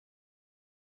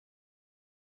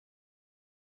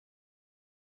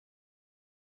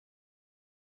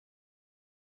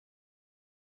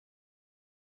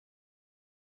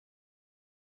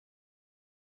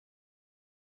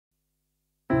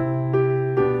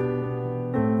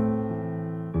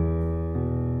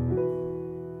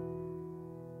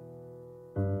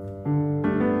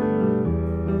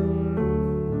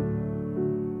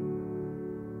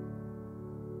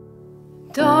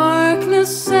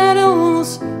dust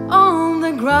settles on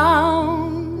the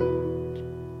ground,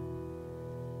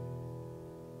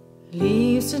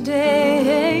 leaves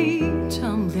today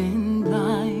tumbling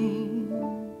blind,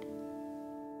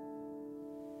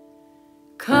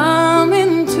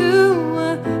 coming to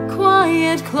a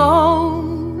quiet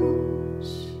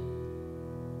close,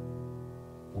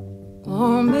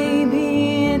 or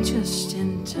maybe just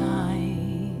in time.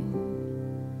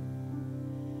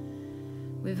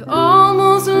 We've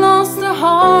almost lost the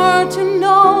heart to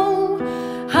know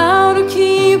how to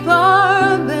keep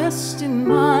our best in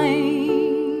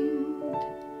mind.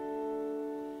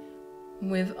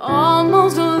 We've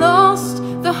almost lost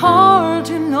the heart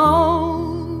to know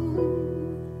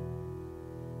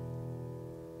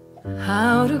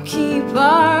how to keep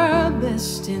our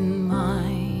best in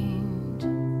mind.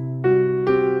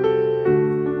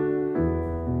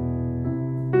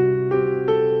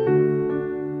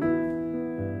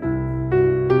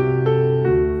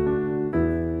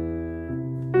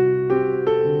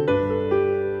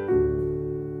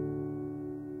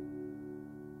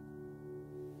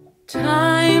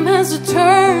 Time has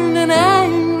turned an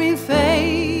angry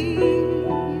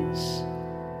face,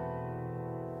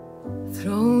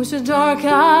 throws a dark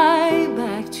eye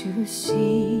back to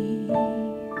sea.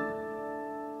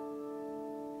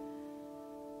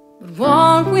 But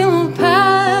what will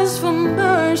pass for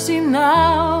mercy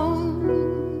now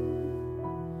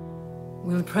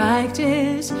will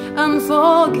practice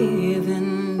unforgivingly.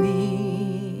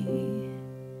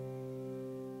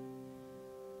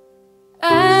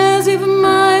 As if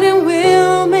might and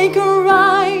will make a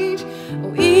right,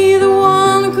 or either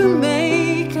one could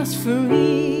make us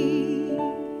free.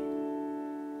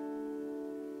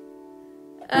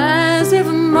 As if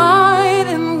might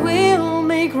and will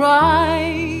make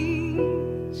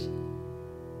right,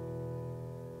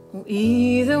 or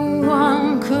either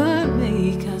one could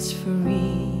make us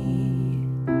free.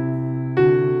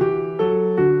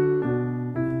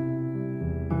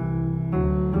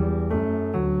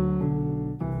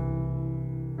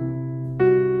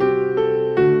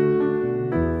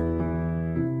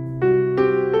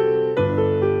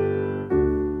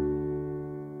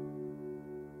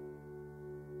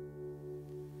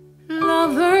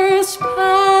 Lovers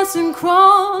pass and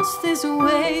cross this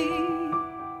way,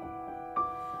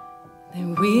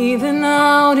 they're weaving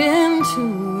out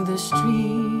into the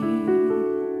street.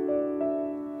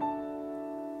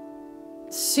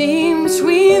 Seems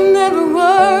we never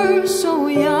were so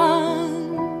young,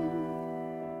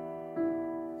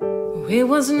 it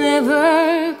was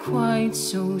never quite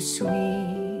so sweet.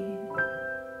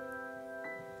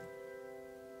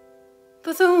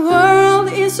 But the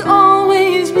world is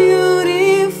always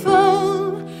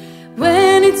beautiful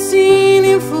when it's seen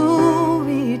in full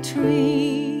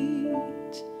retreat.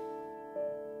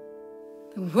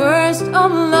 The worst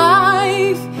of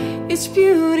life is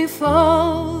beautiful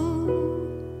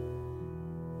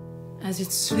as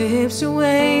it slips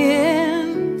away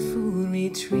in full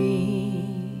retreat.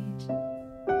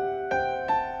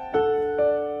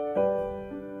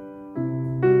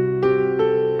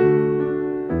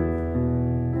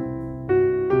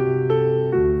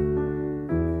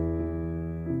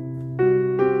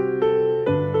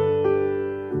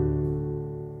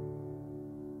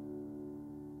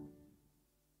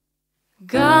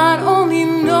 God only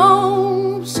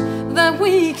knows that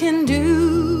we can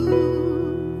do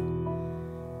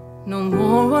no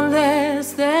more or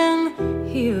less than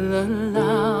He'll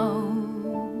allow.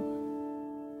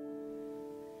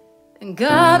 And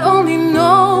God only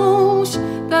knows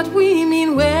that we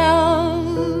mean well.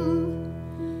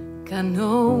 God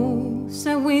knows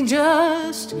that we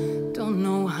just don't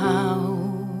know how.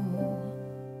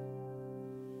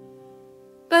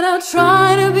 But I'll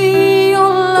try to be your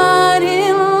light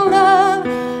in love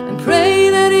and pray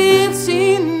that it's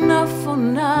enough for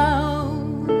now.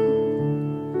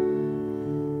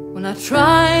 When I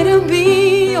try to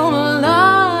be your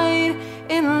light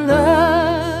in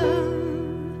love,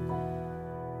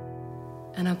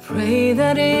 and I pray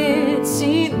that it's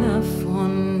enough for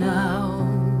now.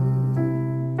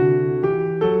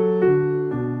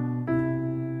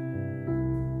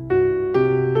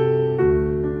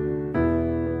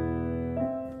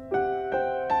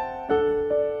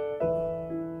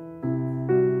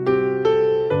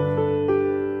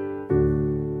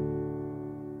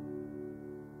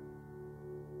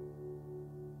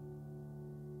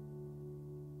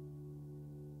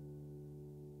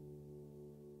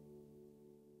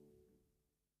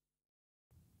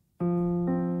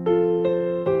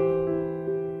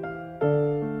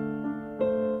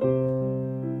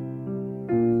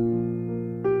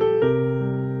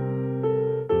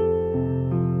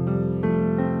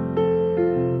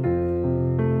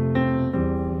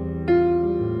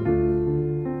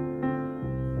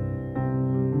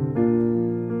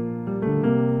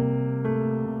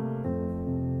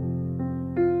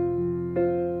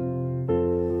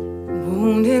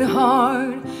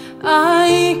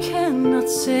 I cannot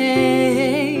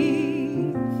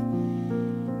save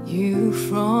you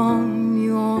from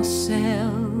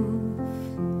yourself.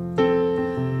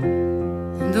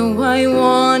 Though I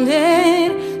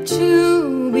wanted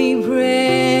to be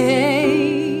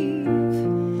brave,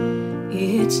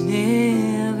 it's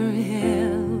never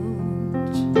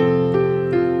helped.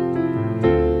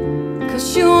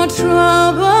 'Cause your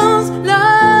troubles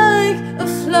like a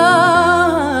flood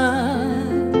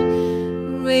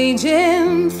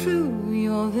raging through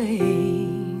your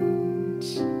veins.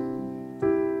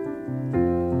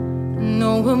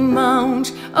 No amount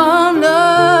of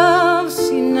love's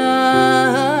enough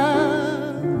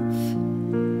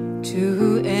to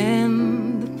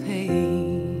end the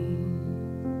pain.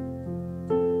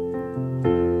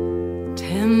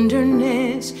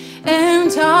 Tenderness and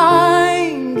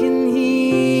time can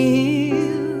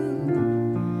heal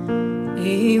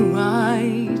a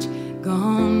right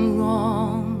gone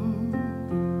wrong,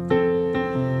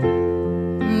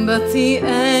 but the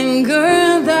anger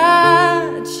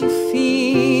that you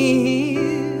feel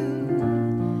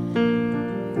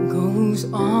goes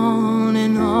on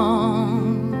and on,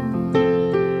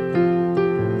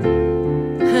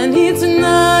 and it's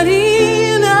not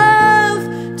enough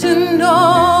to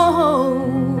know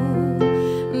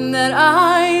that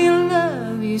I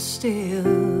love you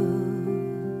still.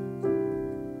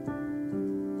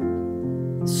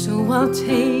 So I'll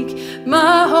take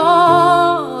my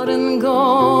heart and go,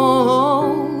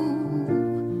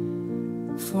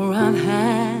 for I've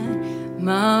had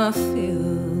my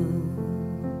fill.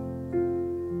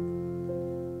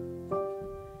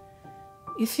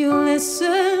 If you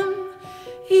listen,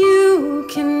 you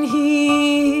can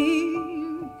hear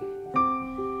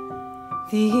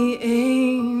the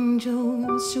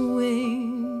angels'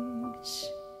 wings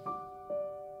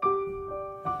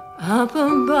up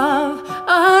above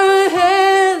our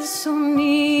heads, so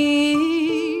near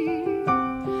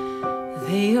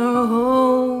they are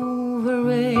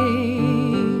hovering,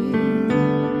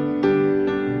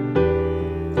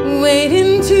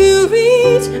 waiting to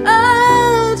reach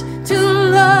out to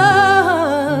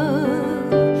love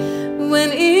when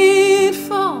it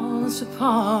falls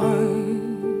apart,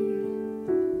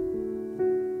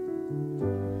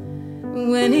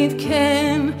 when it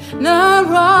cannot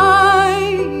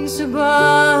rise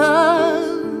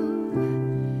above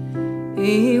a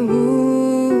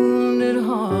wounded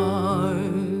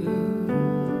heart,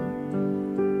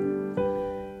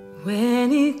 when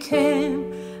it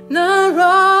cannot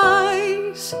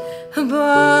rise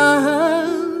above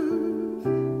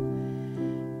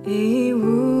a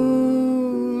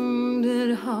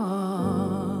wounded heart.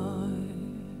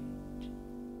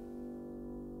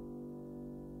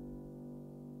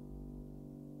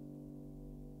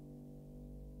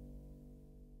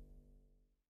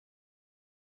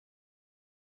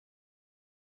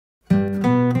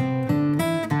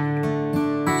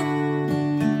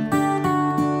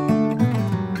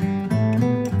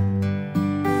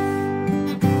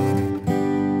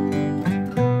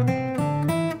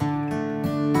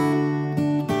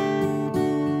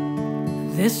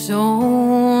 This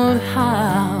old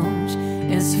house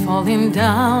is falling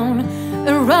down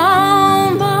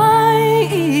around my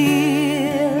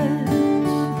ears.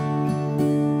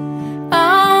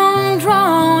 I'm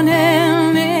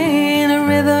drowning in a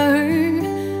river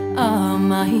of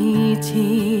my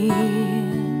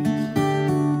tears.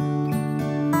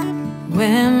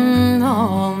 When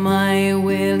all my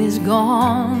will is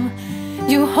gone,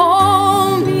 you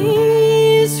hold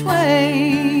me sway.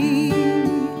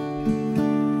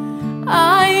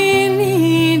 I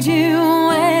need you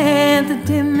at the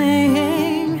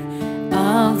dimming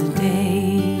of the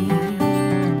day.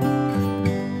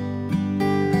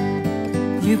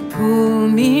 You pull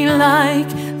me like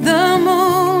the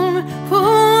moon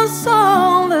pulls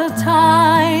all the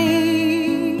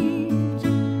tide.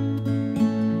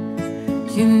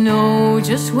 You know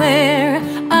just where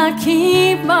I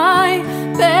keep my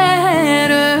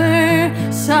better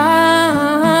side.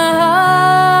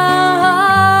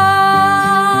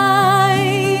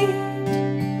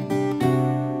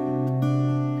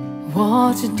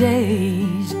 Water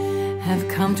days have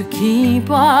come to keep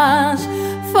us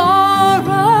far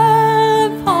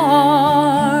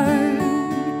apart.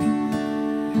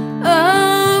 A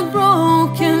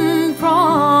broken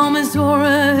promise or a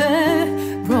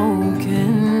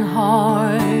broken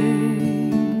heart.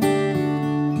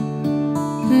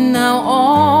 Now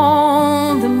all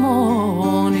the more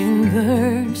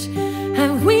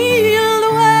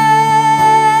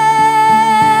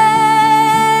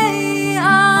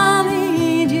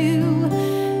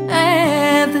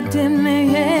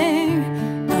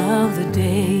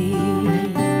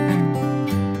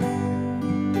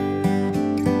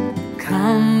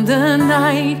the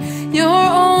night, you're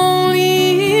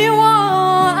only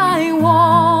what I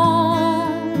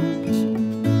want.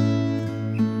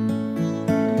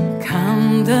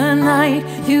 Come the night,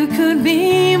 you could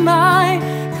be my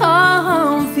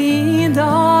confidant.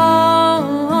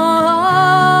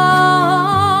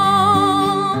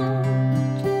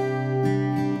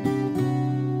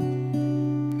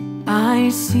 I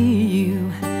see you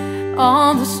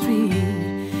on the street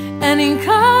and in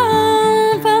company.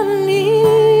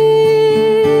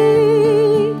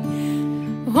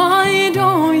 Why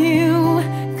don't you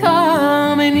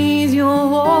come and ease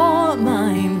your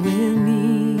mind with me?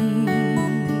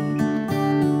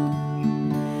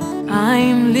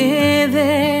 I'm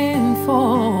living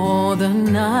for the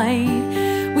night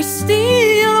we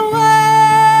steal away.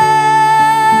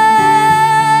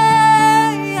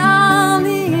 I'll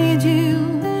need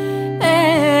you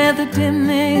at the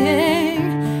dimming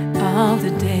of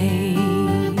the day.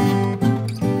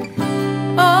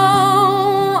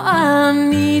 Oh, I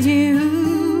need you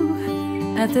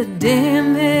at the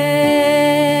dimming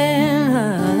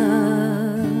of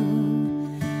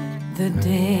the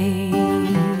day.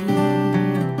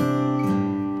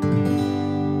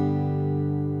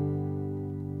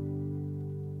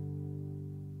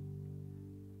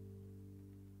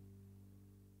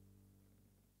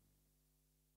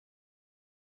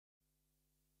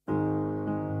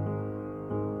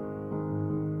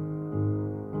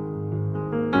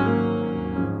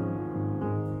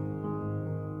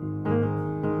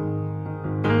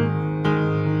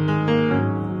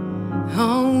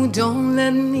 Don't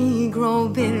let me grow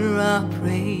bitter, I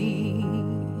pray.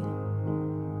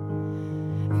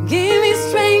 Give me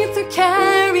strength to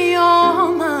carry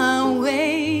on my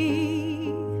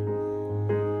way.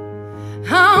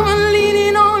 I'm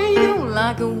leaning on you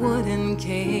like a wooden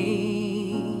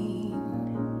cane.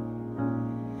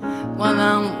 While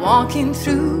I'm walking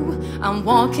through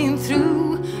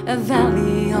a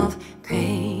valley of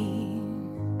pain.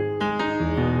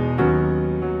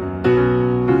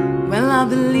 I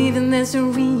believe and there's a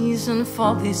reason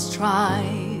for this trial.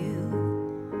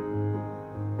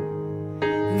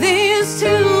 This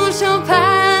too shall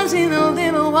pass in a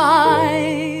little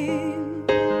while.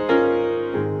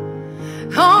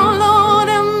 Oh Lord,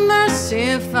 have mercy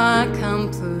if I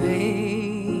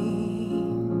complain.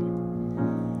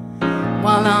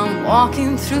 While I'm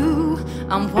walking through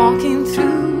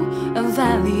a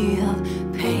valley of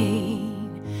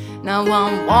pain. Now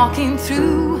I'm walking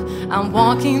through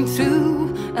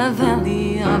a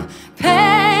valley of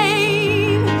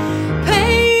pain.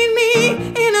 Pain me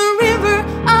in a river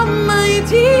of my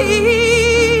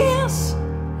tears.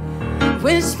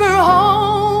 Whisper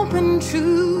hope and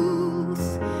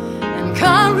truth and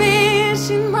courage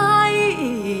in my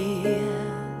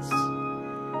ears.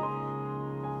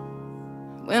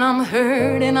 When I'm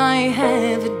hurt and I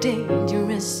have a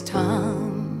dangerous tongue,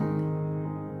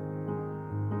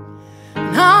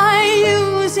 I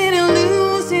use it and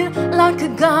lose it like a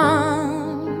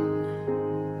gun.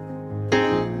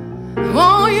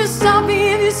 Won't you stop me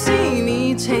if you see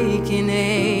me taking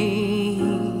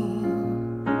aim?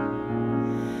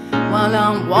 While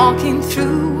I'm walking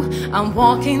through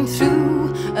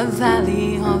a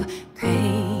valley of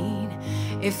pain.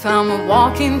 If I'm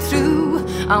walking through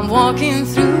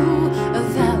a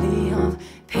valley of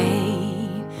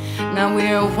pain. Now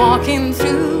we're walking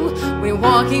through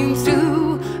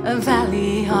a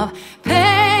valley of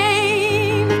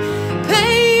pain.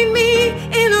 Pain me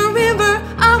in a river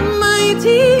of my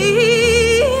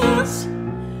tears.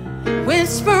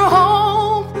 Whisper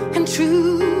hope and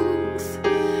truth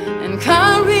and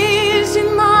courage in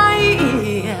my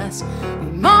ears.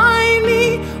 Remind me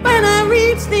when I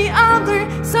reach the other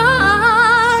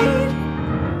side.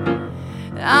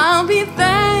 I'll be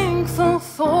thankful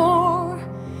for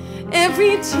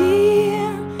every tear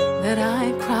that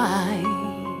I cried.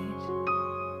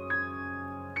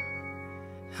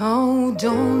 Oh,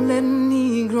 don't let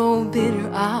me grow bitter,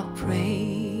 I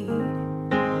pray.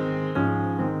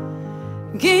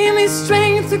 Give me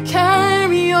strength to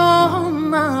carry on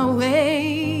my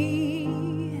way.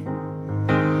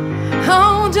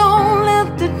 Oh, don't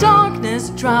let the darkness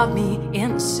drive me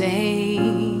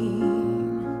insane.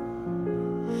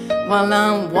 While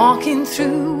I'm walking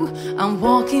through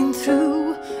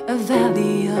a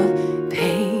valley of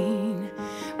pain.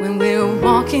 When we're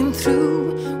walking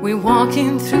through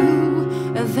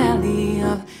a valley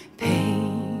of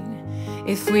pain.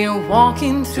 If we're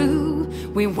walking through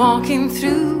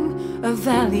a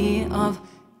valley of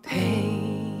pain.